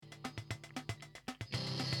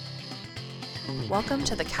Welcome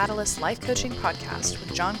to the Catalyst Life Coaching Podcast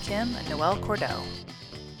with John Kim and Noelle Cordell.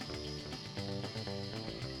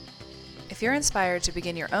 If you're inspired to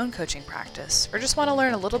begin your own coaching practice or just want to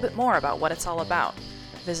learn a little bit more about what it's all about,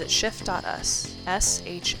 visit shift.us,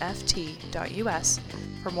 shft.us,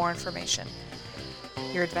 for more information.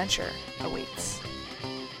 Your adventure awaits.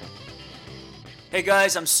 Hey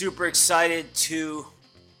guys, I'm super excited to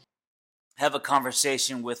have a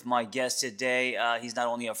conversation with my guest today. He's not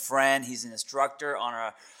only a friend, he's an instructor on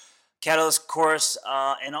our Catalyst course,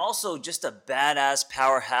 and also just a badass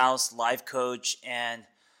powerhouse life coach. And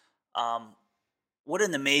what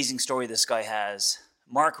an amazing story this guy has.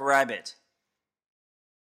 Mark Rabbit.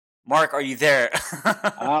 Mark, are you there?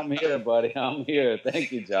 I'm here, buddy. I'm here.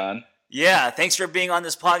 Thank you, John. Yeah, thanks for being on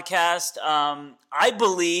this podcast. I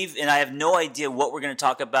believe, and I have no idea what we're going to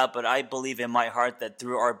talk about, but I believe in my heart that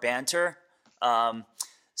through our banter,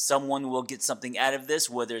 someone will get something out of this,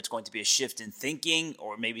 whether it's going to be a shift in thinking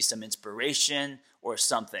or maybe some inspiration or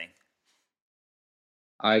something.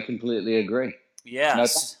 I completely agree.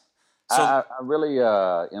 Yes. I really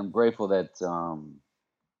am grateful that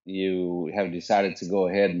you have decided to go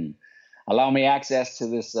ahead and allow me access to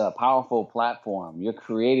this powerful platform. You're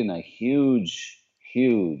creating a huge,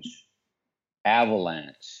 huge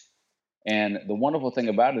avalanche. And the wonderful thing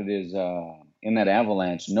about it is in that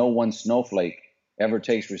avalanche, no one snowflake ever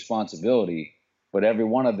takes responsibility, but every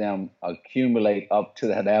one of them accumulate up to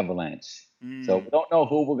that avalanche. So we don't know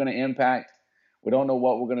who we're going to impact. We don't know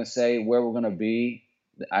what we're going to say, where we're going to be.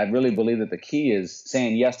 I really believe that the key is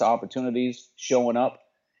saying yes to opportunities, showing up,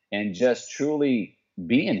 and just truly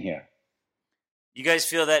being here. You guys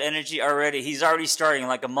feel that energy already? He's already starting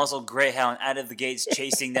like a muzzled greyhound out of the gates,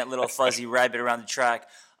 chasing that little fuzzy rabbit around the track.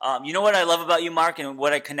 You know what I love about you, Mark, and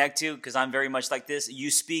what I connect to, because I'm very much like this.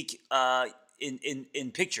 You speak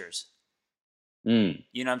in pictures. You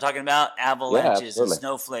know what I'm talking about? Avalanches and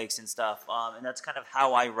snowflakes and stuff. And that's kind of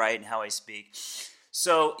how I write and how I speak.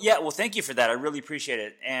 So, yeah, well, thank you for that. I really appreciate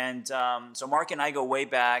it. And so Mark and I go way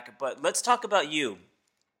back, but let's talk about you.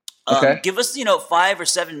 Okay. Give us, 5 or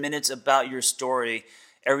 7 minutes about your story.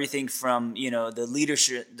 Everything from, the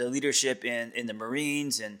leadership in the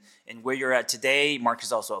Marines and where you're at today. Mark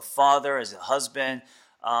is also a father, as a husband.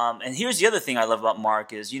 And here's the other thing I love about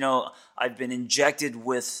Mark is, I've been injected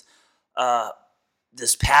with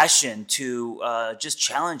this passion to just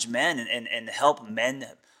challenge men and help men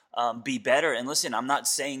be better. And listen, I'm not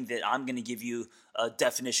saying that I'm going to give you a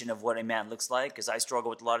definition of what a man looks like, because I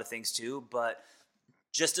struggle with a lot of things too, but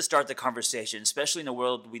just to start the conversation, especially in the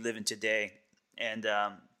world we live in today. And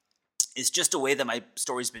it's just a way that my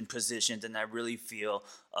story's been positioned, and I really feel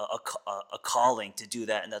a calling to do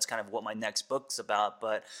that, and that's kind of what my next book's about.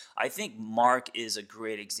 But I think Mark is a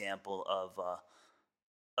great example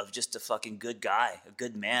of just a fucking good guy, a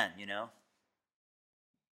good man,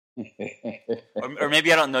 or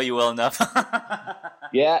maybe I don't know you well enough.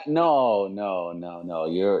 Yeah, no.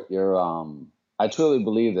 You're I truly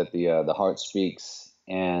believe that the heart speaks,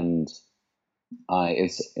 and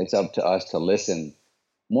it's up to us to listen.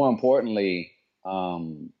 More importantly,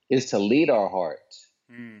 is to lead our heart.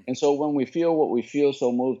 And so when we feel what we feel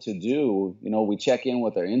so moved to do, we check in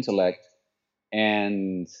with our intellect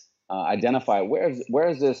and identify where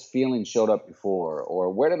has this feeling showed up before, or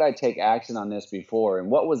where did I take action on this before, and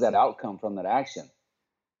what was that outcome from that action,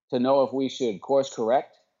 to know if we should course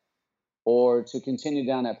correct or to continue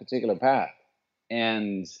down that particular path.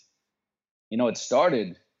 And it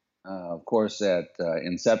started, of course, at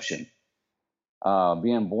inception.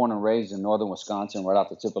 Being born and raised in northern Wisconsin, right off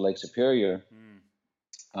the tip of Lake Superior,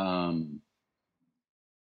 I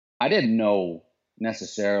didn't know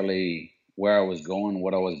necessarily where I was going,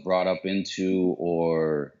 what I was brought up into,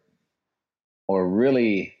 or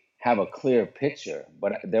really have a clear picture.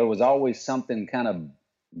 But there was always something kind of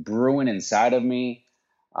brewing inside of me.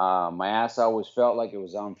 My ass always felt like it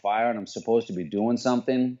was on fire, and I'm supposed to be doing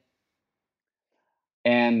something,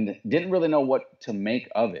 and didn't really know what to make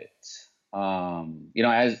of it.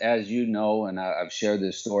 As you know, and I've shared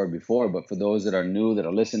this story before, but for those that are new, that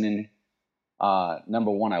are listening,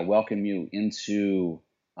 number one, I welcome you into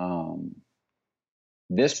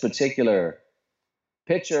this particular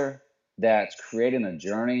picture that's creating a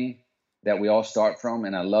journey that we all start from.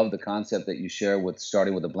 And I love the concept that you share with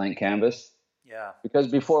starting with a blank canvas. Yeah. Because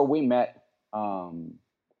before we met, I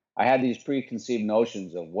had these preconceived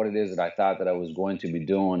notions of what it is that I thought that I was going to be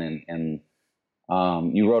doing. And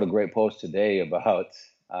you wrote a great post today about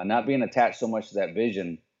not being attached so much to that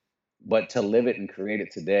vision, but to live it and create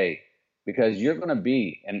it today. Because you're going to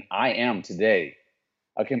be, and I am today,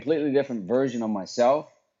 a completely different version of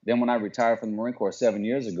myself Then when I retired from the Marine Corps 7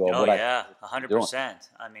 years ago, Oh what I yeah, doing. 100%.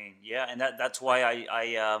 I mean, yeah, and that's why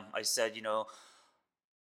I said,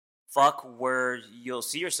 fuck where you'll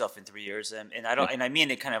see yourself in 3 years, and I Yeah. don't, and I mean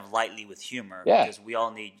it kind of lightly with humor, Yeah. because we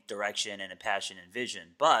all need direction and a passion and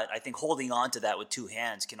vision. But I think holding on to that with two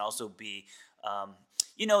hands can also be,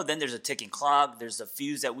 then there's a ticking clock, there's a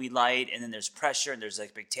fuse that we light, and then there's pressure and there's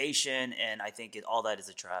expectation, and I think all that is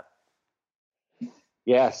a trap.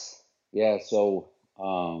 Yes. Yeah. So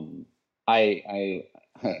I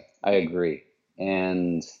I agree.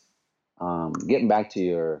 And getting back to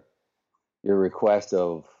your request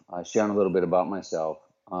of sharing a little bit about myself.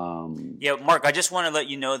 Yeah, Mark, I just want to let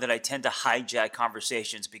you know that I tend to hijack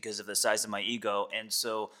conversations because of the size of my ego. And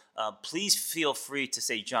so please feel free to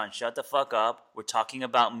say, John, shut the fuck up. We're talking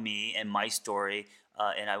about me and my story,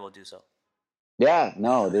 and I will do so. Yeah,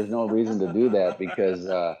 no, there's no reason to do that because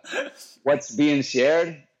what's being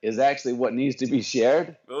shared is actually what needs to be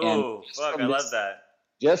shared. And Ooh, fuck, I love that.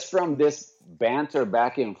 just from this banter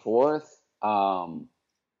back and forth,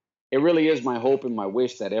 it really is my hope and my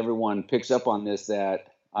wish that everyone picks up on this, that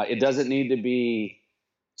it doesn't need to be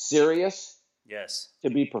serious Yes. to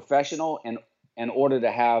be professional and in order to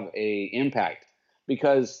have a impact,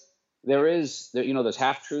 because there's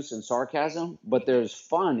half truths and sarcasm, but there's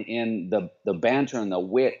fun in the banter and the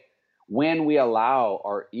wit when we allow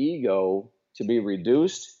our ego to be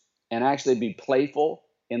reduced and actually be playful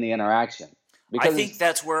in the interaction. I Because think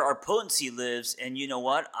that's where our potency lives. And you know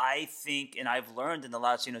what? I think, and I've learned in the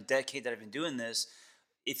last, decade that I've been doing this,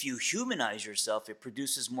 if you humanize yourself, it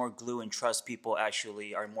produces more glue and trust. People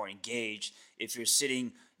actually are more engaged. If you're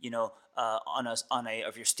sitting,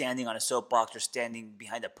 if you're standing on a soapbox or standing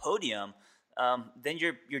behind a podium, then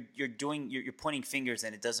you're pointing fingers,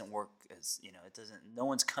 and it doesn't work. No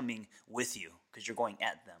one's coming with you because you're going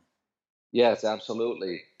at them. yes,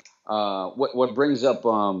 absolutely. What brings up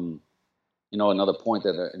another point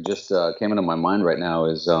that just came into my mind right now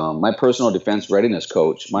is my personal defense readiness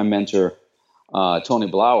coach, my mentor, Tony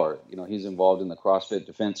Blauer. He's involved in the CrossFit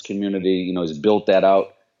defense community. He's built that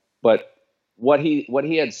out. But what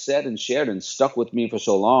he had said and shared and stuck with me for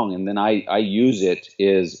so long, and then I use it,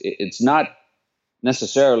 is it's not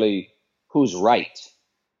necessarily who's right,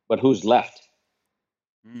 but who's left.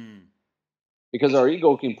 Mm, Because our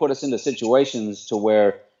ego can put us into situations to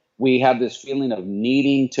where we have this feeling of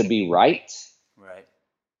needing to be right. right.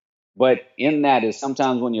 But in that is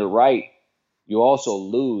sometimes when you're right, you also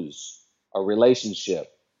lose a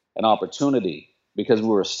relationship, an opportunity, because we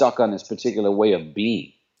were stuck on this particular way of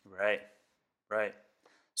being. Right. Right.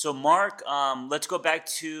 So, Mark, let's go back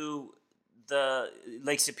to the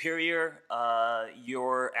Lake Superior,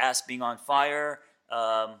 your ass being on fire,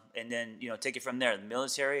 and then take it from there. The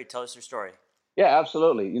military. Tell us your story. Yeah,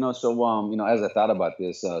 absolutely. As I thought about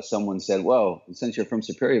this, someone said, "Well, since you're from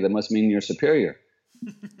Superior, that must mean you're superior."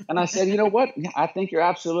 And I said, "You know what? Yeah, I think you're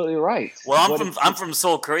absolutely right." Well, I'm from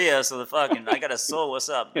Seoul, Korea, so I got a soul. What's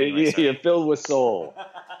up? Anyway, You're filled with soul.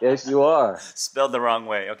 Yes, you are. Spelled the wrong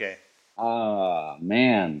way. Okay. Ah,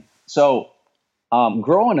 man. So,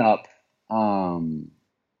 growing up, um,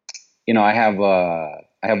 I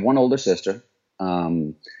have one older sister,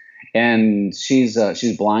 um, and she's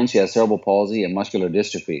blind. She has cerebral palsy and muscular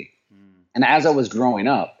dystrophy. Mm. And as I was growing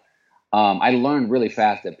up, I learned really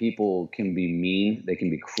fast that people can be mean, they can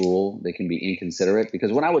be cruel, they can be inconsiderate.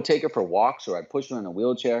 Because when I would take her for walks or I'd push her in a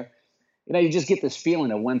wheelchair, you just get this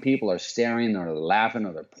feeling of when people are staring or they're laughing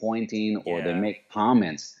or they're pointing or they Yeah. make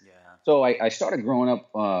comments. Yeah. So I started growing up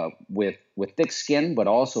with thick skin, but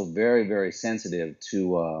also very, very sensitive to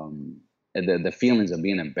the feelings of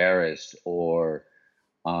being embarrassed or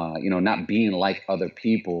not being like other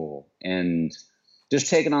people, and just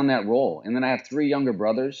taking on that role. And then I have three younger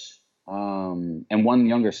brothers and one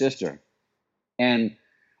younger sister. And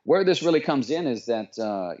where this really comes in is that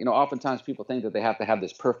oftentimes people think that they have to have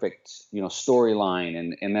this perfect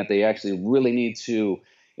storyline, and that they actually really need to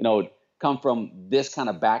come from this kind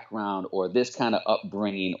of background or this kind of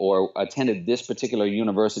upbringing or attended this particular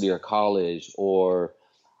university or college, or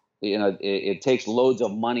it takes loads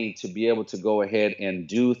of money to be able to go ahead and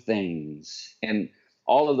do things, and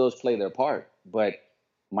all of those play their part. But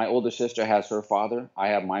my older sister has her father, I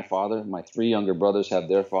have my father, my three younger brothers have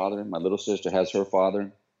their father, my little sister has her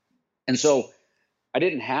father. And so I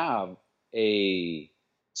didn't have a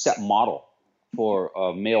set model for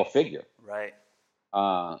a male figure. Right.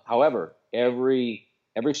 However, every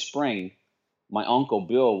spring, my uncle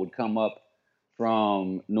Bill would come up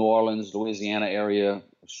from New Orleans, Louisiana area,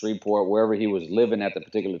 Shreveport, wherever he was living at the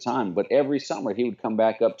particular time. But every summer, he would come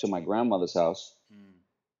back up to my grandmother's house, Mm.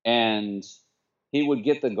 and he would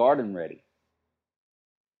get the garden ready.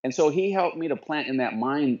 And so he helped me to plant in that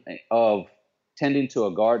mind of tending to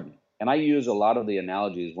a garden. And I use a lot of the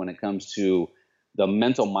analogies when it comes to the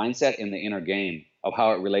mental mindset in the inner game of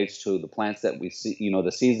how it relates to the plants that we see,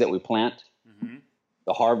 the seeds that we plant, Mm-hmm.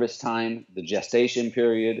 the harvest time, the gestation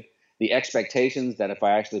period, the expectations that if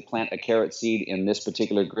I actually plant a carrot seed in this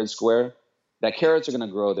particular grid square, that carrots are going to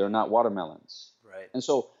grow. They're not watermelons. Right. And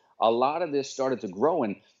so a lot of this started to grow.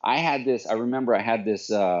 And I remember I had this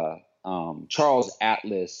Charles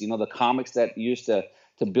Atlas, the comics that used to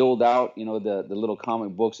build out, the little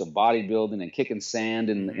comic books of bodybuilding and kicking sand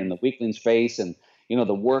in the weakling's face and,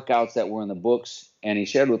 the workouts that were in the books. And he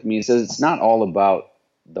shared with me, he says, it's not all about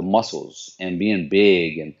the muscles and being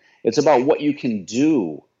big. And it's about what you can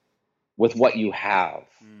do with what you have.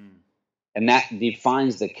 And that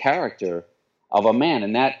defines the character of a man.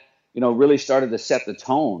 And that, really started to set the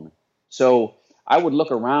tone. So I would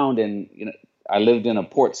look around and, I lived in a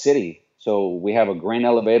port city. So we have a grain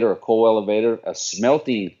elevator, a coal elevator, a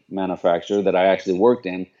smelting manufacturer that I actually worked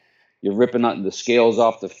in. You're ripping out the scales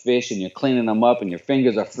off the fish and you're cleaning them up and your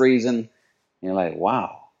fingers are freezing. And you're like,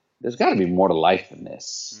 wow, there's got to be more to life than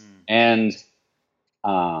this. And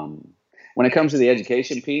when it comes to the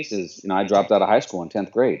education piece is, I dropped out of high school in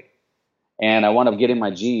 10th grade. And I wound up getting my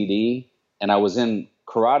GED. And I was in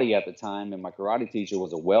karate at the time. And my karate teacher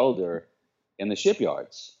was a welder in the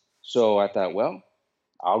shipyards. So I thought, well,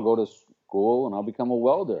 I'll go to school and I'll become a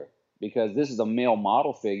welder. Because this is a male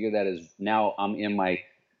model figure that is now I'm in my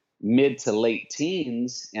mid to late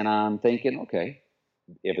teens. And I'm thinking, okay,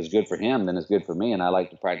 if it's good for him, then it's good for me. And I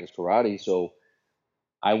like to practice karate. So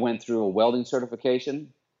I went through a welding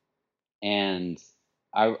certification. And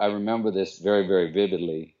I remember this very, very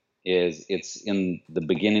vividly. It's in the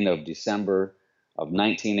beginning of December of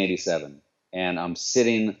 1987. And I'm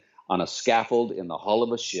sitting on a scaffold in the hull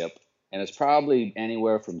of a ship. And it's probably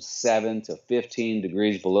anywhere from 7 to 15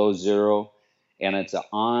 degrees below zero. And it's an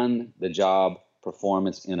on-the-job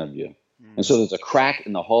performance interview. And so there's a crack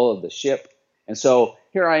in the hull of the ship. And so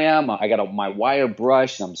here I am. I got my wire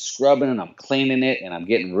brush. And I'm scrubbing and I'm cleaning it. And I'm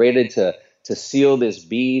getting ready to seal this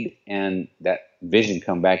bead. And that vision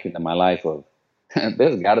come back into my life of,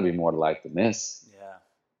 there's got to be more to life than this. Yeah.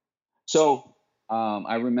 So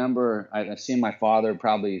I remember I've seen my father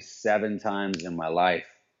probably 7 times in my life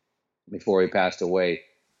before he passed away.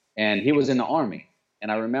 And he was in the Army.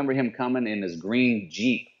 And I remember him coming in this green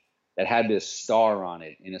Jeep that had this star on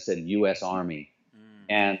it. And it said U.S. Army.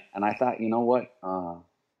 And I thought, you know what?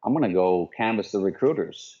 I'm going to go canvass the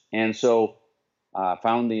recruiters. And so I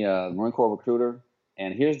found the Marine Corps recruiter.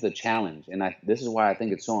 And here's the challenge. And this is why I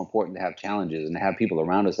think it's so important to have challenges and to have people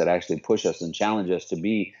around us that actually push us and challenge us to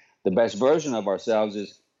be the best version of ourselves.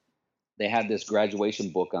 Is they had this graduation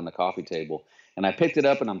book on the coffee table. And I picked it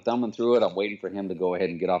up and I'm thumbing through it. I'm waiting for him to go ahead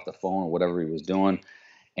and get off the phone or whatever he was doing.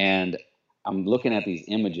 And I'm looking at these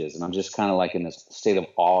images and I'm just kind of like in this state of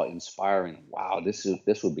awe, inspiring. Wow, this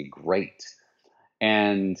would be great.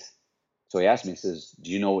 And so he asked me, he says, do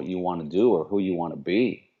you know what you want to do or who you want to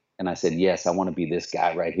be? And I said, yes, I want to be this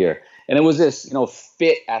guy right here. And it was this,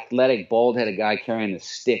 fit, athletic, bald-headed guy carrying a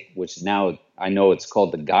stick, which now I know it's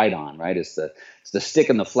called the guidon, right? It's the stick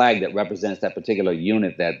and the flag that represents that particular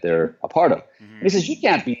unit that they're a part of. And he says, you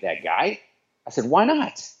can't beat that guy. I said, why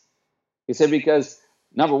not? He said, because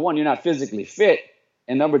number one, you're not physically fit.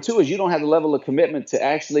 And number two is you don't have the level of commitment to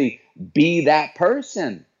actually be that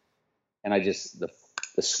person. And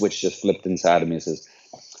the switch just flipped inside of me and says,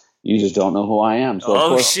 you just don't know who I am. So of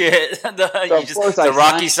course, shit. The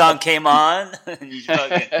Rocky song came on. And you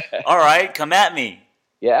fucking, all right, come at me.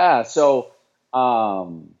 Yeah. So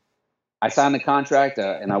I signed the contract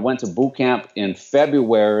and I went to boot camp in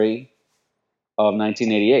February of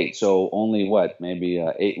 1988. So only maybe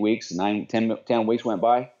 8 weeks, 10 weeks went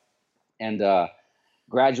by and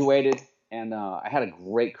graduated. And I had a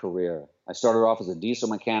great career. I started off as a diesel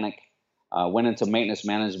mechanic. Went into maintenance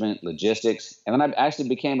management, logistics, and then I actually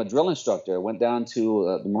became a drill instructor. I went down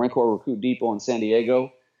to the Marine Corps Recruit Depot in San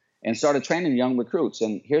Diego and started training young recruits.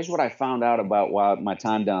 And here's what I found out about my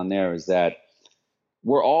time down there is that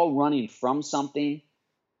we're all running from something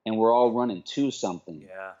and we're all running to something.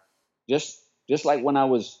 Yeah. Just like when I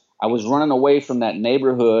was running away from that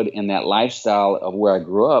neighborhood and that lifestyle of where I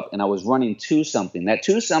grew up, and I was running to something. That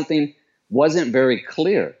to something wasn't very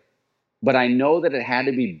clear. But I know that it had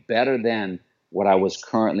to be better than what I was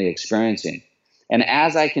currently experiencing. And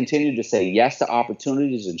as I continued to say yes to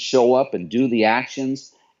opportunities and show up and do the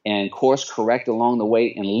actions and course correct along the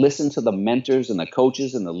way and listen to the mentors and the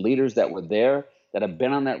coaches and the leaders that were there that have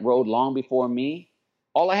been on that road long before me,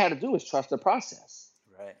 all I had to do was trust the process.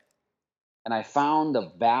 Right. And I found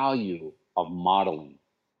the value of modeling.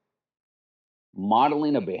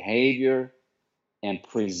 modeling a behavior and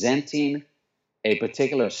presenting a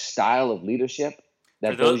particular style of leadership For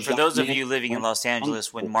that those those for young those of men you living in weren't Los young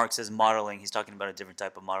Angeles, when for. Mark says modeling, he's talking about a different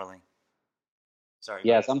type of modeling. Sorry, go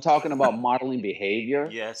ahead. Yes, I'm talking about modeling behavior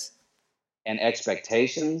Yes. and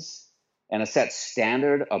expectations and a set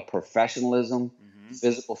standard of professionalism, Hmm.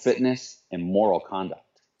 physical fitness, and moral conduct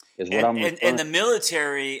is what I'm And referring the to.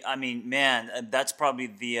 military, I mean, man, that's probably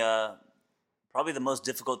the most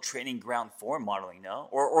difficult training ground for modeling, no?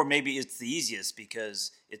 Or maybe it's the easiest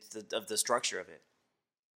because it's of the structure of it.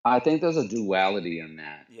 I think there's a duality in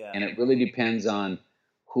that, Yeah. and it really depends on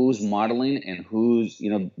who's modeling and who's,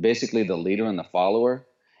 basically the leader and the follower.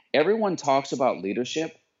 Everyone talks about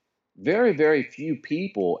leadership. Very, very few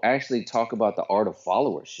people actually talk about the art of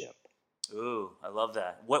followership. Ooh, I love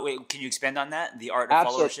that. What? Wait, can you expand on that? The art of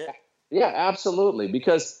Absolutely. followership. Yeah, absolutely.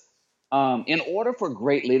 Because in order for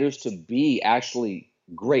great leaders to be actually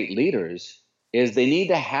great leaders, is they need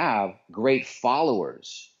to have great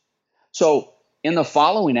followers. So in the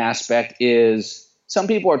following aspect is some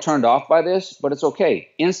people are turned off by this, but it's okay.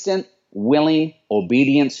 Instant, willing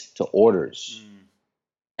obedience to orders. Mm,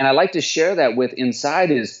 And I like to share that with inside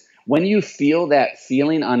is when you feel that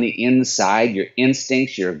feeling on the inside, your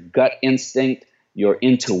instincts, your gut instinct, your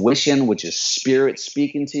intuition, which is spirit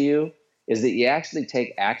speaking to you, is that you actually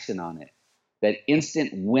take action on it. That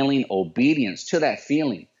instant willing obedience to that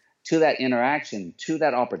feeling, to that interaction, to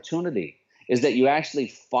that opportunity, is that you actually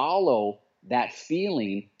follow that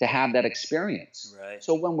feeling to have that experience. right.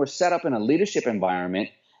 So when we're set up in a leadership environment,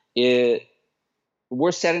 it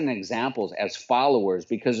we're setting examples as followers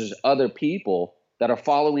because there's other people that are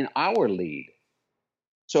following our lead.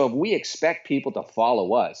 So if we expect people to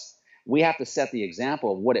follow us, we have to set the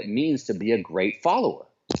example of what it means to be a great follower.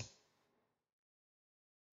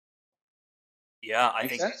 Yeah,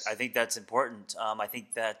 Make I sense? think that's important. I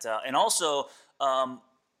think that, and also um,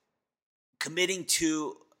 committing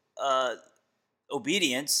to uh,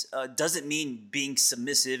 obedience doesn't mean being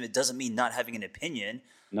submissive. It doesn't mean not having an opinion,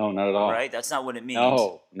 No, not at all. right? That's not what it means.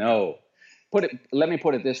 No, No. no. Let me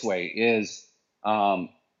put it this way: is um,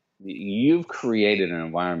 you've created an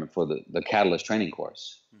environment for the Catalyst training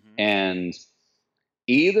course, Hmm. and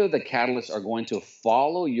either the Catalysts are going to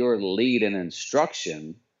follow your lead and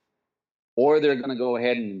instruction, or they're going to go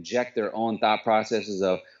ahead and inject their own thought processes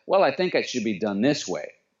of, well, I think it should be done this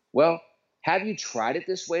way. Well, have you tried it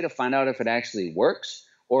this way to find out if it actually works?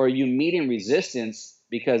 Or are you meeting resistance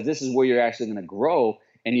because this is where you're actually going to grow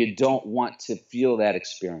and you don't want to feel that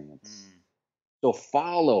experience? Mm. So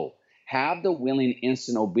follow, have the willing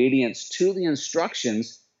instant obedience to the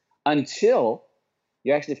instructions until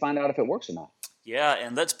you actually find out if it works or not. Yeah,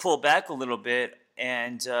 and let's pull back a little bit,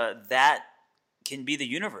 and that can be the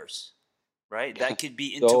universe, right? That could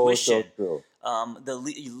be So intuition. true.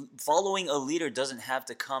 Following a leader doesn't have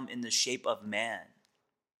to come in the shape of man.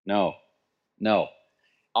 No, no.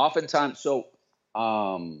 Oftentimes, so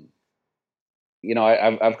um,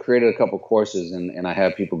 I've created a couple courses and I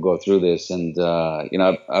have people go through this, and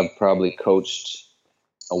I've probably coached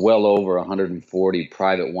well over 140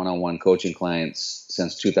 private one-on-one coaching clients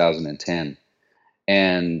since 2010,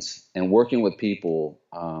 and working with people,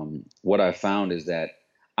 what I found is that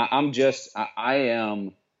I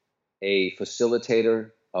am a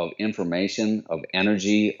facilitator of information, of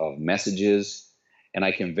energy, of messages, and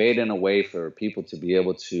I convey it in a way for people to be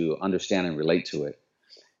able to understand and relate to it.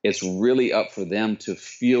 It's really up for them to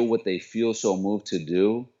feel what they feel so moved to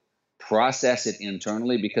do, process it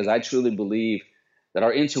internally, because I truly believe that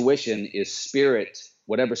our intuition is spirit,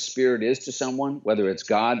 whatever spirit is to someone, whether it's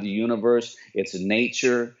God, the universe, it's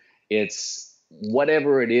nature, it's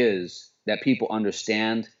whatever it is that people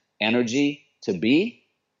understand energy to be.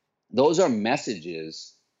 Those are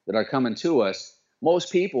messages that are coming to us.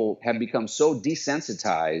 Most people have become so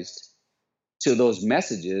desensitized to those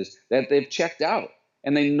messages that they've checked out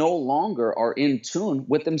and they no longer are in tune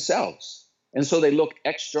with themselves. And so they look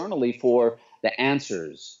externally for the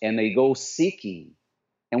answers and they go seeking.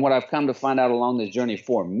 And what I've come to find out along this journey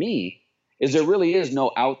for me is there really is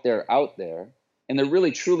no out there. And there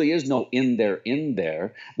really truly is no in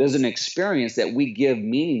there. There's an experience that we give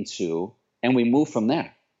meaning to and we move from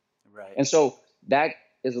there. Right. And so that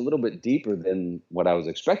is a little bit deeper than what I was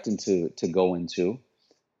expecting to go into.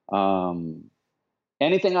 Um,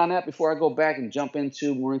 Anything on that before I go back and jump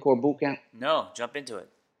into Marine Corps boot camp? No, jump into it.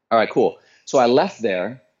 All right, cool. So I left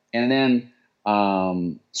there, and then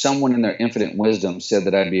someone in their infinite wisdom said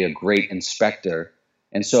that I'd be a great inspector.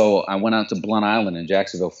 And so I went out to Blunt Island in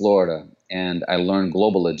Jacksonville, Florida, and I learned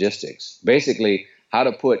global logistics. Basically, how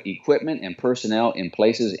to put equipment and personnel in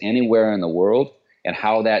places anywhere in the world and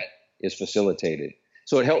how that is facilitated.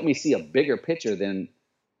 So it helped me see a bigger picture than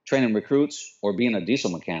training recruits or being a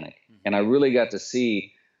diesel mechanic. And I really got to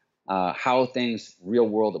see how things real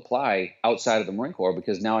world apply outside of the Marine Corps,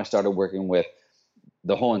 because now I started working with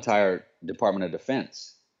the whole entire Department of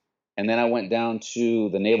Defense. And then I went down to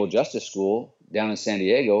the Naval Justice School down in San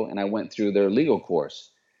Diego, and I went through their legal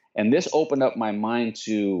course. And this opened up my mind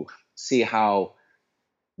to see how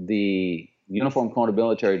the Uniform Code of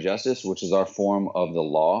Military Justice, which is our form of the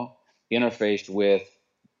law, interfaced with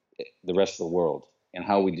the rest of the world, and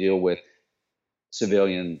how we deal with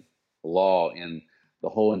civilian law and the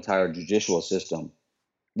whole entire judicial system,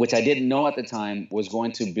 which I didn't know at the time was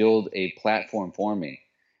going to build a platform for me.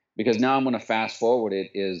 Because now I'm going to fast forward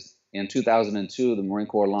it, is in 2002, the Marine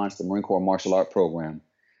Corps launched the Marine Corps Martial Art Program.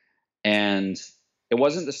 And it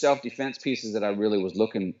wasn't the self-defense pieces that I really was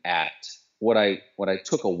looking at. What I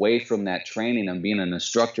took away from that training and being an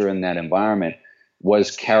instructor in that environment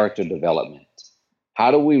was character development. How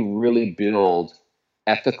do we really build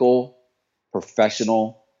ethical,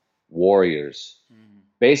 professional warriors?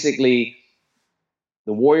 Basically,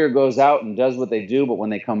 the warrior goes out and does what they do, but when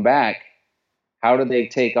they come back, how do they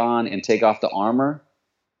take on and take off the armor,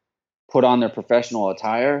 put on their professional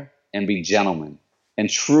attire, and be gentlemen, and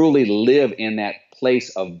truly live in that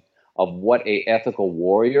place of what a ethical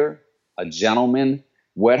warrior, a gentleman,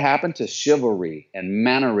 what happened to chivalry and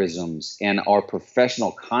mannerisms and our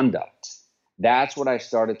professional conduct. That's what I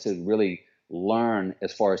started to really learn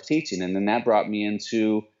as far as teaching. And then that brought me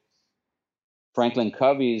into Franklin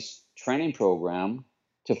Covey's training program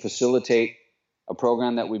to facilitate a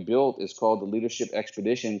program that we built. Is called the Leadership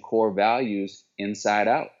Expedition Core Values Inside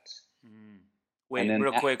Out. Wait,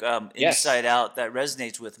 real quick, yes. Inside Out, that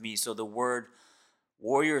resonates with me. So the word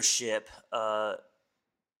warriorship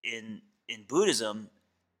in Buddhism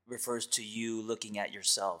refers to you looking at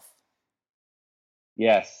yourself.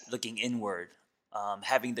 Yes. Looking inward,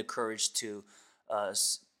 having the courage to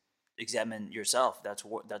examine yourself. That's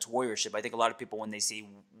warriorship. I think a lot of people, when they see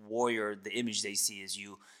warrior, the image they see is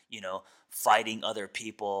you fighting other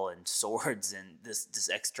people and swords and this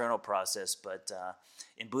external process. But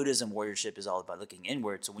in Buddhism, warriorship is all about looking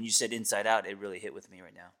inward. So when you said inside out, it really hit with me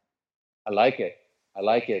right now. I like it.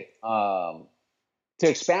 To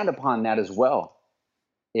expand upon that as well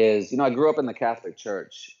is, I grew up in the Catholic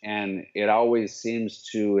Church, and it always seems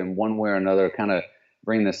to, in one way or another, kind of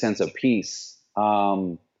bring the sense of peace.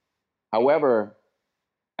 However,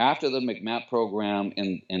 after the MCMAP program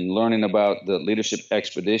and learning about the Leadership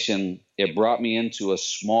Expedition, it brought me into a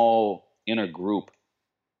small inner group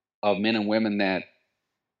of men and women that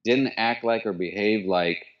didn't act like or behave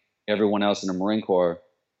like everyone else in the Marine Corps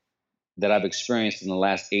that I've experienced in the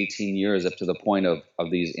last 18 years up to the point of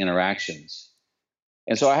these interactions.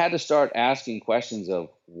 And so I had to start asking questions of,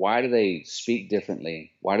 why do they speak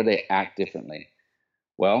differently? Why do they act differently?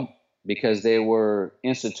 Well, because they were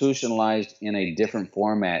institutionalized in a different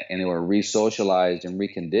format, and they were re-socialized and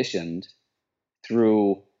reconditioned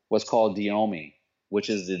through what's called DEOMI, which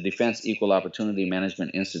is the Defense Equal Opportunity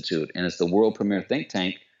Management Institute. And it's the world premier think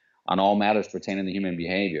tank on all matters pertaining to human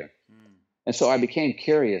behavior. And so I became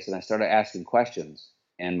curious, and I started asking questions.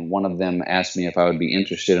 And one of them asked me if I would be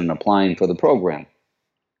interested in applying for the program.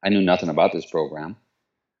 I knew nothing about this program.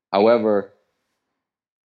 However,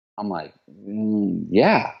 I'm like,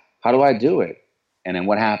 yeah, how do I do it? And then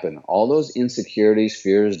what happened? All those insecurities,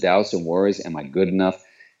 fears, doubts, and worries. Am I good enough?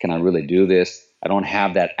 Can I really do this? I don't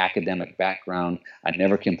have that academic background. I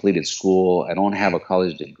never completed school. I don't have a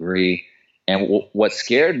college degree. And what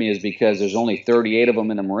scared me is because there's only 38 of them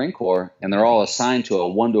in the Marine Corps, and they're all assigned to a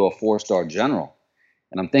 1 to a 4-star general.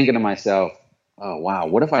 And I'm thinking to myself, oh, wow,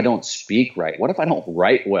 what if I don't speak right? What if I don't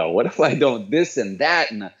write well? What if I don't this and that?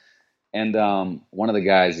 And one of the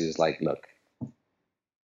guys is like, look,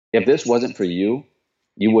 if this wasn't for you,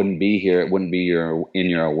 you wouldn't be here. It wouldn't be in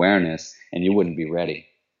your awareness, and you wouldn't be ready.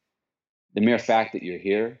 The mere fact that you're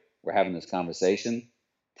here, we're having this conversation,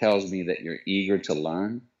 tells me that you're eager to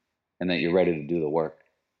learn and that you're ready to do the work.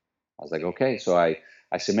 I was like, okay. So I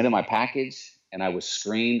submitted my package, and I was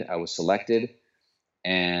screened. I was selected.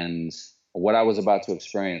 And what I was about to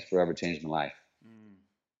experience forever changed my life.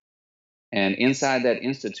 And inside that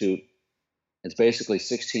institute, it's basically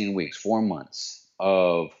 16 weeks, 4 months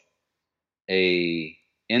of a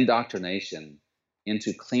indoctrination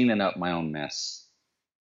into cleaning up my own mess.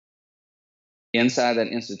 Inside that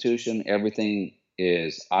institution, everything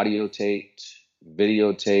is audio taped,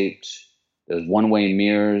 videotaped. There's one-way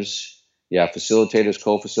mirrors. You have facilitators,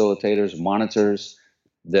 co-facilitators, monitors.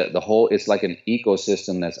 The whole, it's like an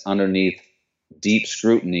ecosystem that's underneath deep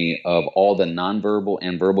scrutiny of all the nonverbal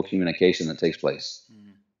and verbal communication that takes place.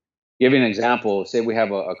 Give you an example. Say we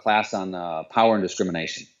have a class on power and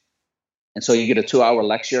discrimination. And so you get a 2-hour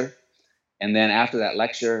lecture. And then after that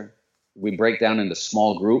lecture, we break down into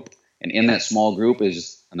small group. And in that small group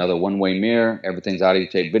is another one-way mirror. Everything's audio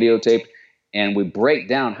tape, videotape. And we break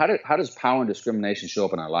down how does power and discrimination show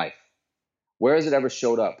up in our life? Where has it ever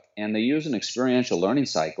showed up? And they use an experiential learning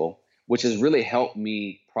cycle, which has really helped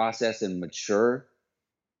me process and mature,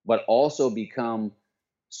 but also become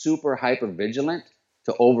super hyper vigilant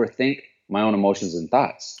to overthink my own emotions and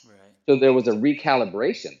thoughts. Right. So there was a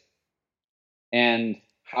recalibration and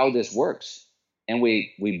how this works. And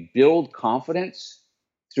we build confidence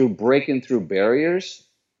through breaking through barriers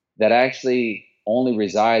that actually only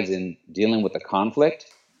resides in dealing with the conflict.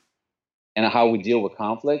 And how we deal with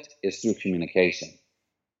conflict is through communication.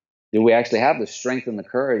 Do we actually have the strength and the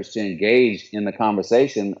courage to engage in the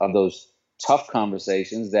conversation of those tough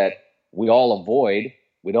conversations that we all avoid,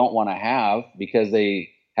 we don't want to have because they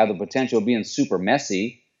have the potential of being super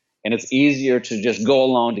messy, and it's easier to just go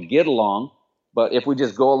along to get along. But if we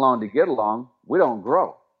just go along to get along, we don't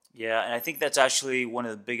grow. Yeah, and I think that's actually one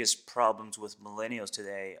of the biggest problems with millennials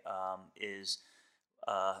today is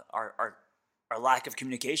our lack of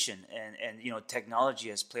communication, and technology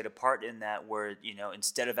has played a part in that. Where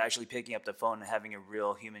instead of actually picking up the phone and having a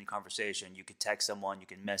real human conversation, you could text someone, you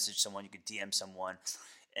can message someone, you could DM someone,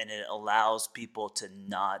 and it allows people to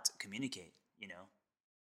not communicate.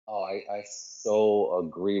 Oh, I so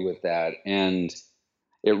agree with that. And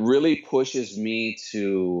it really pushes me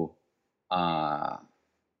to uh,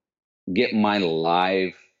 get my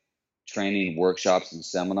live training workshops and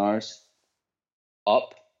seminars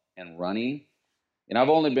up and running. And I've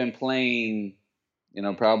only been playing,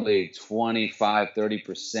 probably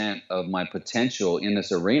 25-30% of my potential in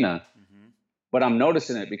this arena. Mm-hmm. But I'm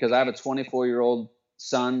noticing it because I have a 24-year-old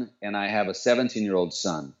son and I have a 17-year-old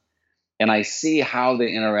son. And I see how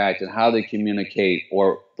they interact and how they communicate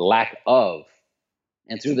or lack of.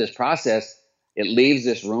 And through this process, it leaves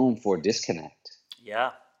this room for disconnect.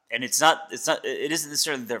 Yeah. And it isn't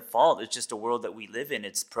necessarily their fault. It's just a world that we live in.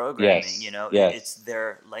 It's programming, Yes. It's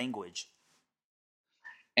their language.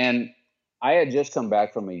 And I had just come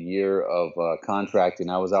back from a year of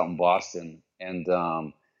contracting. I was out in Boston, and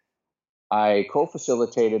I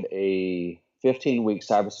co-facilitated a 15-week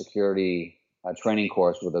cybersecurity training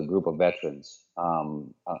course with a group of veterans.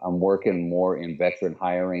 I'm working more in veteran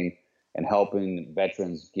hiring and helping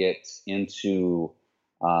veterans get into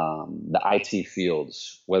the IT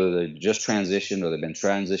fields, whether they just transitioned or they've been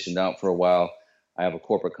transitioned out for a while. I have a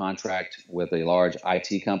corporate contract with a large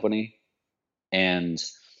IT company, and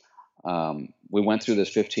we went through this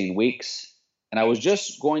 15 weeks, and I was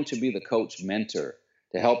just going to be the coach mentor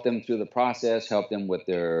to help them through the process, help them with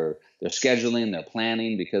their scheduling, their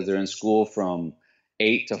planning, because they're in school from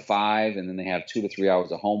 8 to 5, and then they have 2 to 3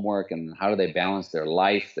 hours of homework, and how do they balance their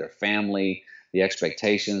life, their family, the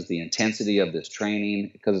expectations, the intensity of this training,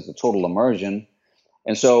 because it's a total immersion.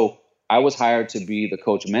 And so I was hired to be the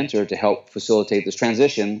coach mentor to help facilitate this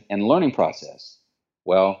transition and learning process.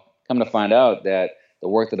 Well, come to find out that the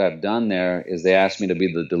work that I've done there is they asked me to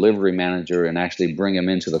be the delivery manager and actually bring them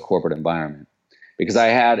into the corporate environment, because I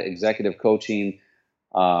had executive coaching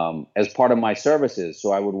as part of my services.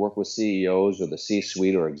 So I would work with CEOs or the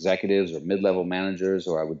C-suite or executives or mid-level managers,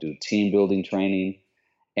 or I would do team building training.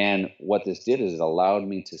 And what this did is it allowed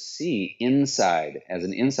me to see inside as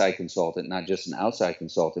an inside consultant, not just an outside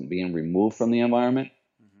consultant, being removed from the environment.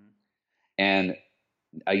 Mm-hmm. And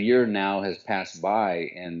a year now has passed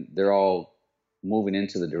by, and they're all moving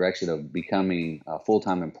into the direction of becoming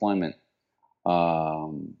full-time employment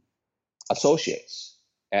associates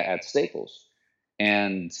at Staples.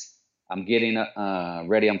 And I'm getting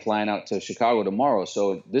ready. I'm flying out to Chicago tomorrow.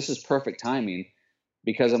 So this is perfect timing,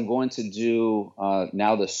 because I'm going to do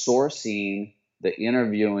now the sourcing, the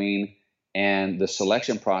interviewing, and the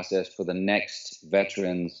selection process for the next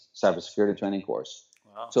veterans cybersecurity training course.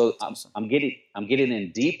 Wow, so awesome. I'm getting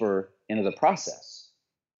in deeper into the process.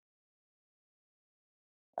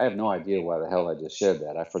 I have no idea why the hell I just shared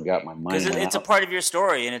that. I forgot my mind. Because it's a part of your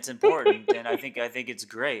story and it's important, and I think it's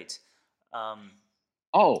great. It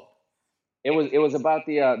was about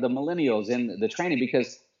the millennials and the training,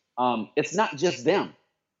 because it's not just them.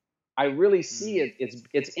 I really see it.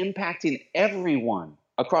 It's impacting everyone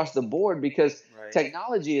across the board, because Right.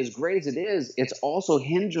 technology, as great as it is, it's also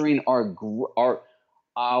hindering our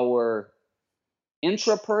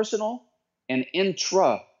intrapersonal and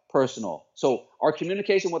intrapersonal. So our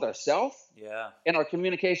communication with ourselves and our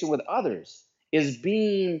communication with others is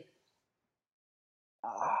being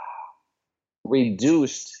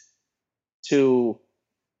reduced to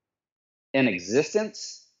an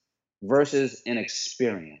existence versus an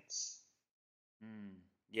experience. Mm.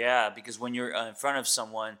 Yeah, because when you're in front of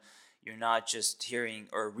someone, you're not just hearing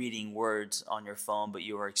or reading words on your phone, but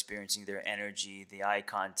you are experiencing their energy, the eye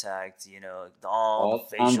contact, all the All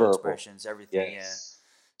facial nonverbal. expressions, everything. Yeah. Yes.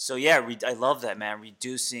 So yeah, I love that, man.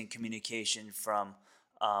 Reducing communication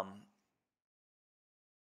um,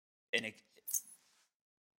 an ex-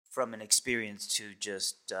 from an experience to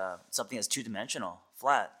just something that's two dimensional,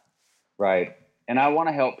 flat. Right. And I want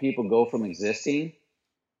to help people go from existing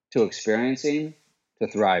to experiencing to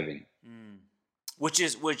thriving. Mm. Which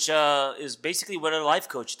is basically what a life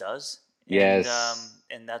coach does, Yes.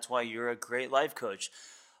 and that's why you're a great life coach.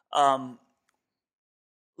 Um,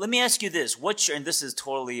 Let me ask you this: and this is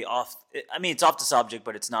totally off. I mean, it's off the subject,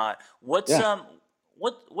 but it's not. Yeah.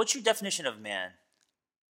 What's your definition of man?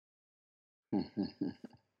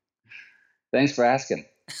 Thanks for asking.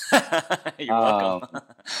 You're welcome. Um,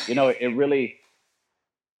 it really,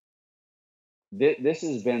 this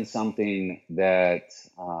has been something that,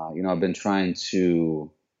 I've been trying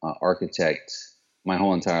to architect my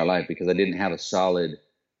whole entire life because I didn't have a solid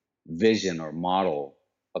vision or model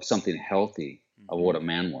of something healthy of what Hmm. a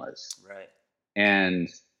man was. Right. And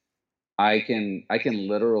I can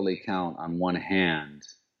literally count on one hand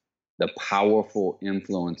the powerful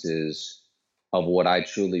influences of what I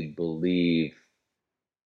truly believe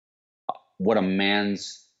what a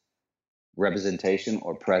man's representation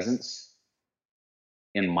or presence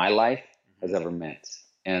in my life has Hmm. ever meant.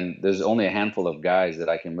 And there's only a handful of guys that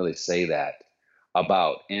I can really say that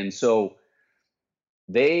about. And so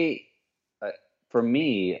they, uh, for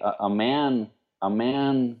me, a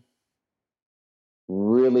man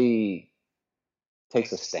really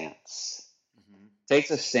takes a stance, Hmm. takes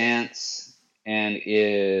a stance and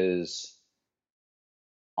is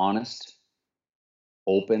honest,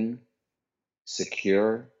 open,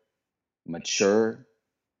 secure, mature,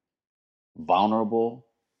 vulnerable,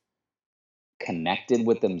 connected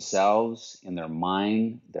with themselves in their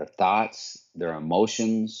mind, their thoughts, their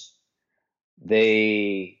emotions.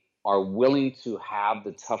 They are willing to have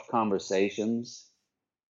the tough conversations.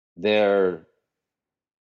 They're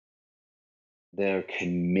they're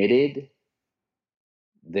committed.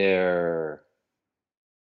 They're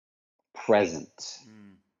present.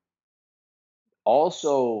 Mm.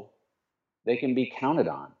 Also, they can be counted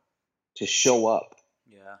on to show up,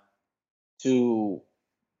 Yeah. to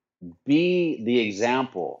be the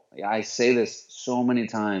example. I say this so many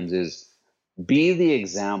times is be the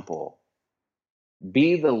example,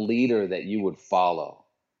 be the leader that you would follow.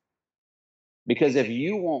 Because if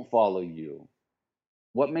you won't follow you,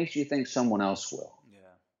 what makes you think someone else will? Yeah.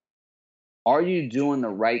 Are you doing the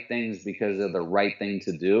right things because they're the right thing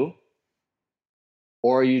to do?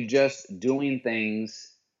 Or are you just doing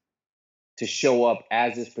things to show up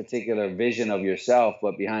as this particular vision of yourself,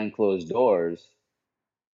 but behind closed doors,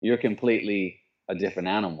 you're completely a different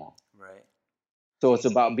animal? Right. So it's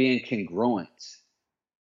about being congruent.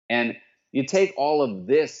 And you take all of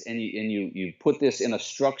this and you put this in a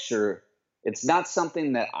structure. It's not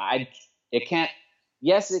something that it can't,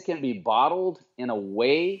 yes, it can be bottled in a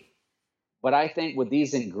way, but I think with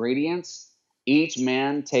these ingredients, each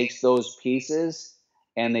man takes those pieces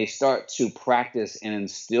and they start to practice and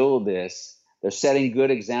instill this. They're setting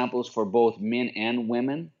good examples for both men and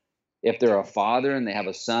women. If they're a father and they have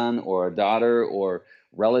a son or a daughter or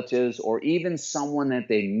relatives or even someone that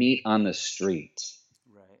they meet on the street,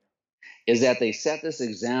 Right. is that they set this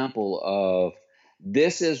example of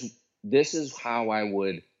this is this is how I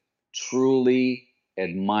would truly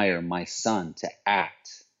admire my son to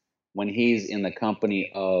act when he's in the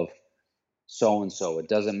company of so and so. It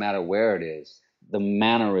doesn't matter where it is. The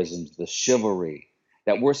mannerisms, the chivalry,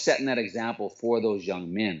 that we're setting that example for those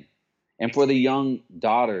young men and for the young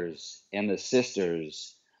daughters and the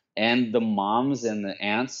sisters and the moms and the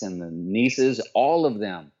aunts and the nieces, all of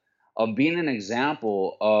them, of being an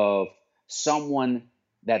example of someone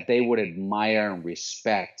that they would admire and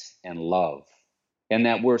respect and love. And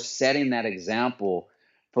that we're setting that example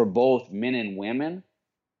for both men and women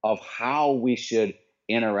of how we should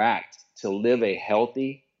interact to live a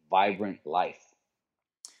healthy, vibrant life.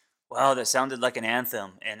 Wow, that sounded like an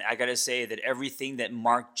anthem. And I got to say that everything that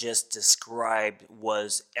Mark just described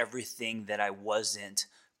was everything that I wasn't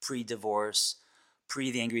pre divorce,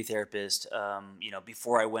 pre the angry therapist,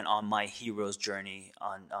 before I went on my hero's journey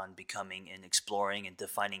on becoming and exploring and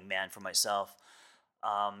defining man for myself.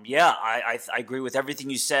 Yeah, I agree with everything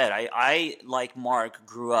you said. Like Mark,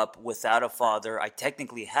 grew up without a father. I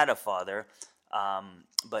technically had a father,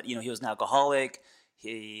 but he was an alcoholic.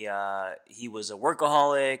 He was a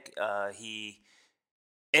workaholic. He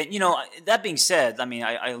And that being said, I mean,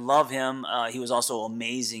 I love him. He was also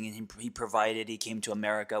amazing, and he provided. He came to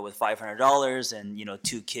America with $500 and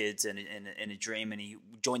two kids and a dream, and he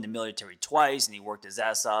joined the military twice, and he worked his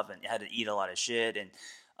ass off and had to eat a lot of shit. And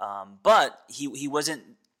but he wasn't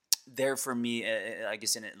there for me. I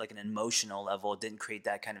guess in like an emotional level, didn't create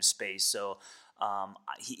that kind of space. So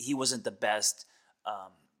he wasn't the best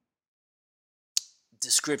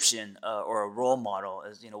description or a role model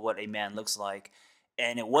as what a man looks like.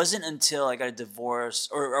 And it wasn't until I got a divorce,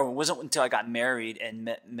 or it wasn't until I got married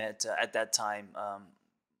and met at that time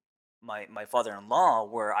my father-in-law,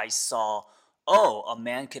 where I saw, oh, a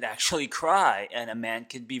man could actually cry and a man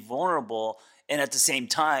could be vulnerable, and at the same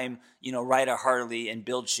time, ride a Harley and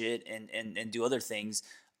build shit and do other things,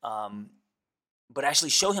 but actually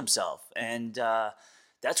show himself. And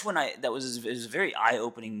that's when it was a very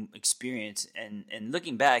eye-opening experience. And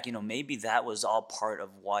looking back, maybe that was all part of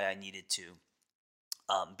why I needed to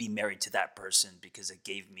be married to that person, because it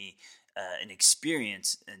gave me an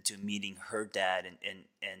experience into meeting her dad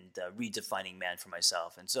and redefining man for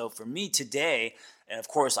myself. And so for me today, and of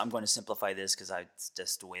course I'm going to simplify this because it's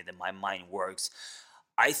just the way that my mind works,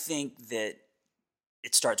 I think that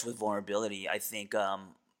it starts with vulnerability. I think real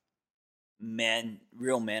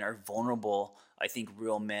men are vulnerable. I think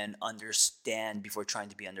real men understand before trying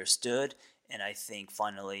to be understood. And I think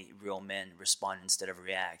finally, real men respond instead of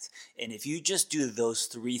react. And if you just do those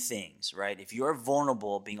three things, right? If you're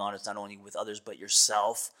vulnerable, being honest not only with others, but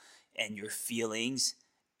yourself and your feelings,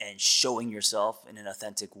 and showing yourself in an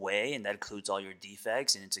authentic way, and that includes all your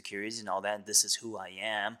defects and insecurities and all that, and this is who I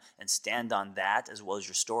am, and stand on that as well as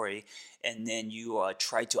your story. And then you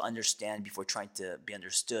try to understand before trying to be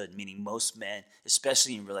understood, meaning most men,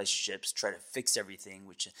 especially in relationships, try to fix everything,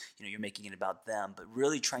 which you're making it about them, but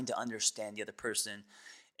really trying to understand the other person.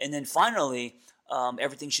 And then finally,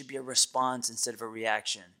 everything should be a response instead of a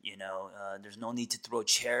reaction. There's no need to throw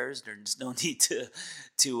chairs. There's no need to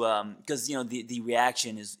because the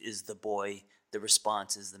reaction is the boy, the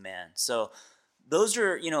response is the man. So those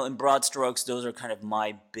are in broad strokes, those are kind of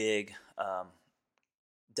my big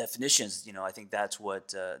definitions. I think that's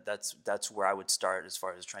what that's where I would start as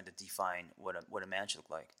far as trying to define what a man should look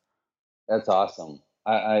like. That's awesome.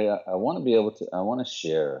 I want to be able to. I want to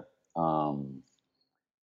share.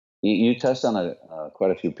 You touched on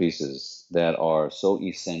quite a few pieces that are so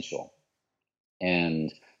essential.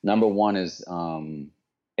 And number one is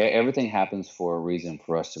everything happens for a reason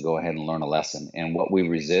for us to go ahead and learn a lesson. And what we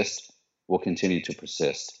resist will continue to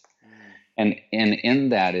persist. And in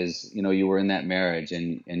that is, you were in that marriage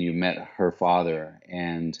and you met her father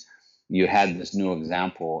and you had this new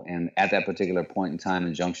example. And at that particular point in time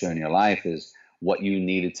and juncture in your life is what you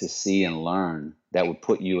needed to see and learn that would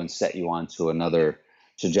put you and set you onto another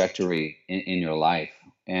trajectory in your life.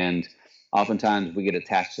 And oftentimes we get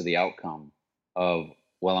attached to the outcome of,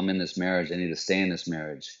 well, I'm in this marriage, I need to stay in this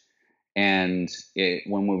marriage. And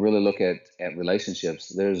when we really look at relationships,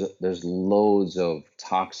 there's loads of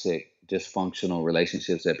toxic, dysfunctional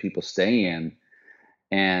relationships that people stay in.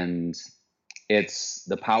 And it's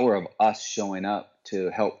the power of us showing up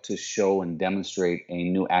to help to show and demonstrate a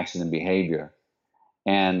new action and behavior.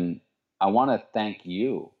 And I want to thank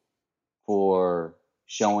you for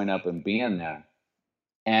showing up and being there.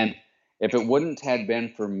 And if it wouldn't have been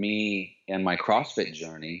for me and my CrossFit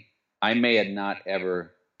journey, I may have not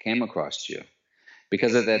ever came across you.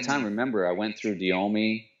 Because at that time, remember, I went through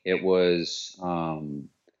Diomi. It was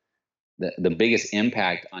the biggest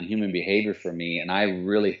impact on human behavior for me. And I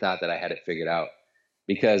really thought that I had it figured out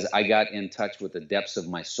because I got in touch with the depths of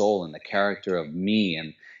my soul and the character of me.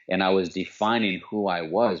 And I was defining who I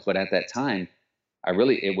was. But at that time,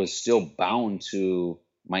 it was still bound to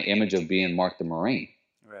my image of being Mark the Marine.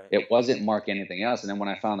 Right. It wasn't Mark anything else. And then when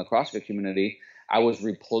I found the CrossFit community, I was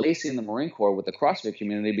replacing the Marine Corps with the CrossFit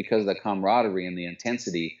community because of the camaraderie and the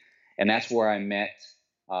intensity. And that's where I met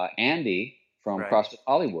Andy from CrossFit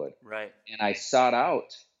Hollywood. Right. And I sought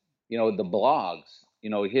out, the blogs,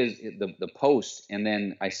 the post, and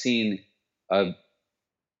then I seen a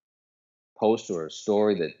post or a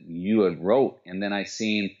story that you had wrote, and then I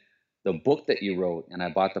seen the book that you wrote, and I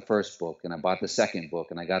bought the first book, and I bought the second book,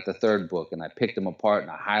 and I got the third book, and I picked them apart, and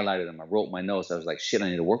I highlighted them. I wrote my notes. I was like, shit, I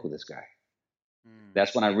need to work with this guy.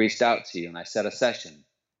 That's when I reached out to you, and I set a session.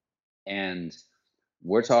 And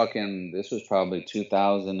we're talking, this was probably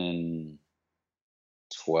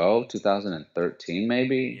 2012, 2013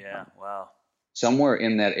 maybe. Yeah, wow. Somewhere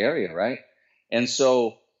in that area, right? And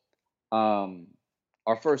so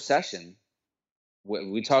our first session,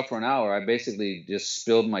 we talked for an hour. I basically just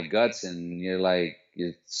spilled my guts, and you're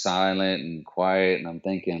silent and quiet, and I'm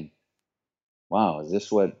thinking, wow, is this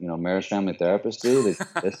what, marriage family therapists do? They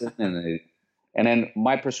listen and then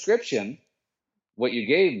my prescription, what you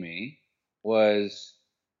gave me, was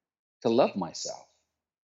to love myself.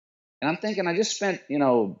 And I'm thinking, I just spent,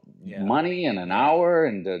 Yeah. money and an Yeah. hour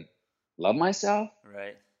and to love myself.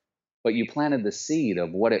 Right. But you planted the seed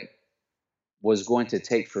of what it was going to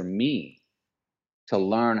take for me to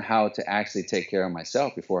learn how to actually take care of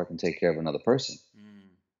myself before I can take care of another person. Mm.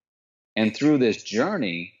 And through this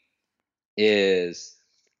journey is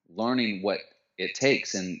learning what it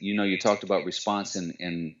takes. And, you talked about response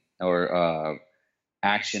and or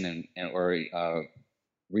action or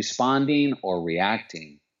responding or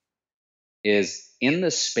reacting is in the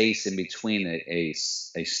space in between a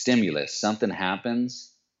stimulus. Something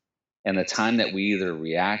happens, and the time that we either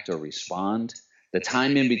react or respond, the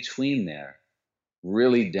time in between there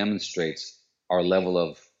really demonstrates our level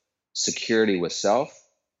of security with self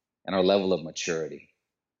and our level of maturity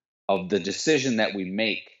of the decision that we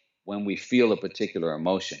make when we feel a particular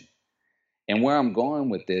emotion. And where I'm going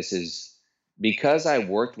with this is because I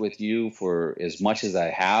worked with you for as much as I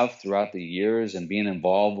have throughout the years and being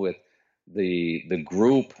involved with the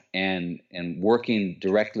group and working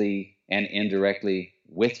directly and indirectly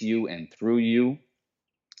with you and through you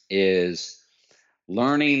is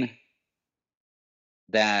learning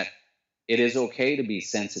that it is okay to be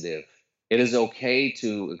sensitive. It is okay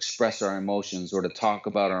to express our emotions or to talk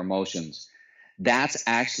about our emotions. That's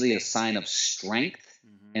actually a sign of strength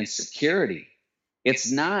and security. It's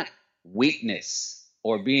not weakness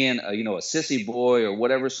or being a sissy boy or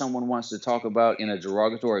whatever someone wants to talk about in a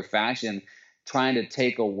derogatory fashion, trying to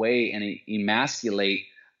take away and emasculate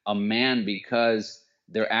a man because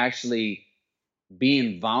they're actually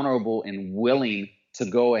being vulnerable and willing to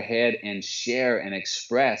go ahead and share and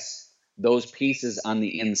express those pieces on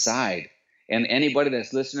the inside. And anybody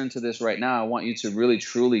that's listening to this right now, I want you to really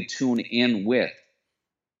truly tune in with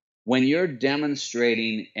when you're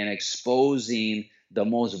demonstrating and exposing the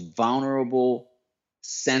most vulnerable,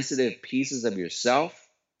 sensitive pieces of yourself,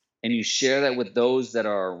 and you share that with those that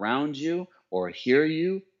are around you or hear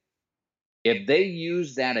you, if they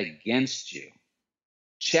use that against you,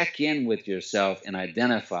 check in with yourself and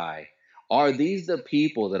identify, are these the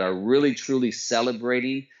people that are really truly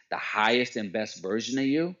celebrating the highest and best version of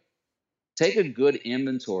you? Take a good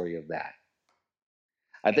inventory of that.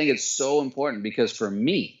 I think it's so important because for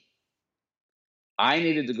me, I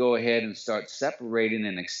needed to go ahead and start separating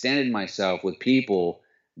and extending myself with people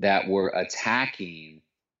that were attacking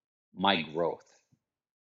my growth.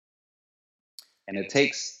 And it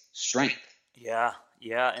takes strength Yeah.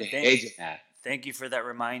 Yeah. to And engage in that. thank you for that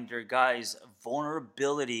reminder, guys.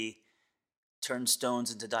 Vulnerability turns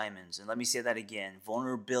stones into diamonds. And let me say that again.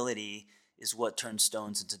 Vulnerability is what turns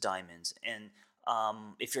stones into diamonds. And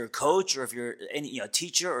if you're a coach or if you're any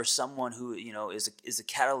teacher or someone who is a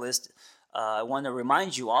catalyst, I want to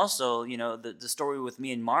remind you also, the story with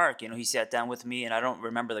me and Mark. He sat down with me, and I don't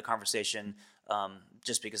remember the conversation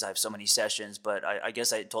just because I have so many sessions. But I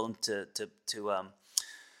guess I told him to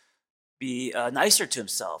be nicer to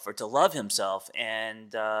himself or to love himself.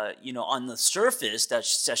 And, on the surface, that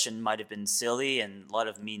session might have been silly and a lot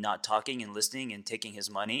of me not talking and listening and taking his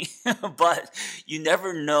money. But you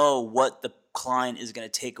never know what the client is going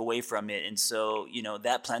to take away from it. And so,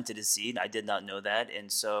 that planted a seed. I did not know that. And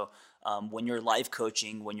so when you're life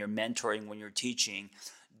coaching, when you're mentoring, when you're teaching,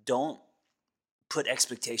 don't put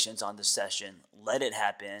expectations on the session. Let it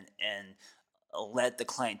happen and let the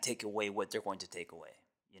client take away what they're going to take away,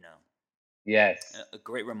 Yes. A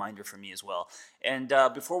great reminder for me as well. And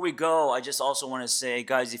before we go, I just also want to say,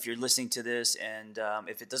 guys, if you're listening to this, and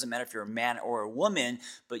if it doesn't matter if you're a man or a woman,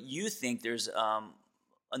 but you think there's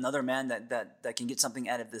another man that can get something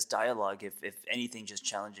out of this dialogue, if anything, just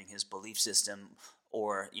challenging his belief system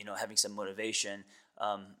or having some motivation.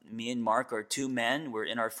 Me and Mark are two men. We're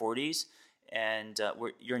in our 40s, and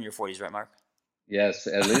you're in your 40s, right, Mark? Yes,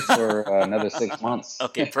 at least for another 6 months.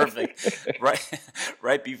 Okay, perfect.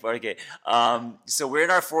 Right before. Okay, so we're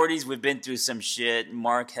in our 40s. We've been through some shit.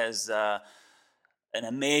 Mark has an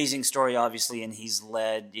amazing story, obviously, and he's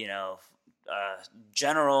led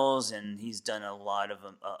generals, and he's done a lot of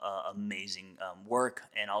amazing work,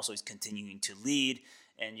 and also he's continuing to lead.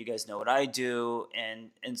 And you guys know what I do,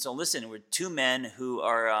 and so listen, we're two men who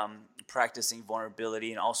are practicing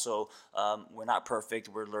vulnerability, and also we're not perfect.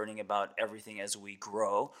 We're learning about everything as we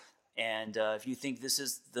grow. And if you think this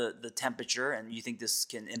is the temperature, and you think this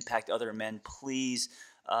can impact other men, please,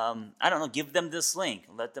 I don't know, give them this link.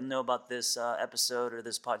 Let them know about this episode or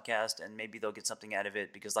this podcast, and maybe they'll get something out of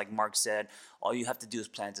it. Because, like Mark said, all you have to do is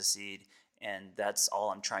plant a seed, and that's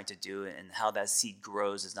all I'm trying to do. And how that seed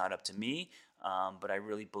grows is not up to me. But I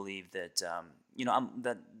really believe that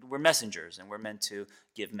that we're messengers and we're meant to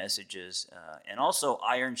give messages. And also,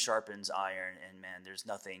 iron sharpens iron. And man, there's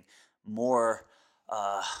nothing more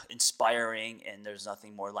inspiring, and there's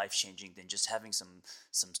nothing more life changing than just having some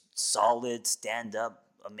solid, stand up,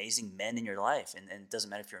 amazing men in your life. And it doesn't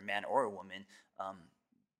matter if you're a man or a woman.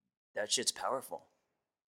 That shit's powerful.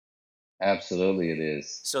 Absolutely, it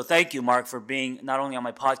is. So thank you, Mark, for being not only on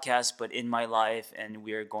my podcast, but in my life. And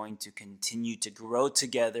we are going to continue to grow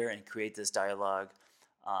together and create this dialogue.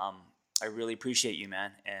 I really appreciate you,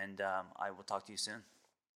 man. And I will talk to you soon.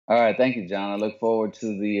 All right. Thank you, John. I look forward to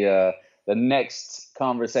the next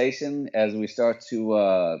conversation as we start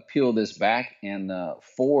to peel this back and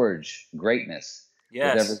forge greatness with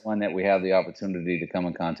everyone that we have the opportunity to come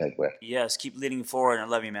in contact with. Yes. Keep leading forward. I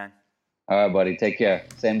love you, man. All right, buddy. Take care.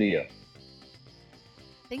 Same to you.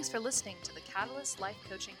 Thanks for listening to the Catalyst Life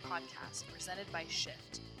Coaching Podcast presented by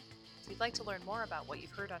Shift. If you'd like to learn more about what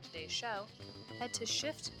you've heard on today's show, head to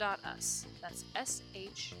shift.us. That's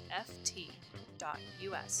SHFT.us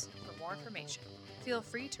for more information. Feel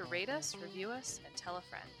free to rate us, review us, and tell a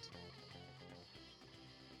friend.